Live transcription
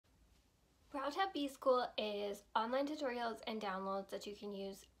BrowTab B School is online tutorials and downloads that you can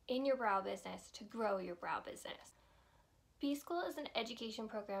use in your brow business to grow your brow business. B School is an education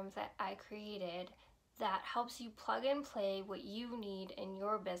program that I created that helps you plug and play what you need in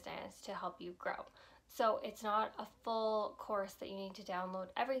your business to help you grow. So it's not a full course that you need to download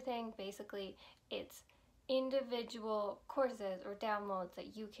everything. Basically, it's individual courses or downloads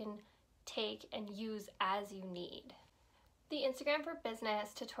that you can take and use as you need. The Instagram for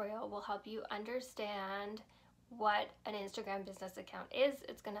Business tutorial will help you understand what an Instagram business account is.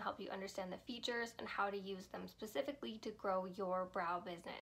 It's going to help you understand the features and how to use them specifically to grow your brow business.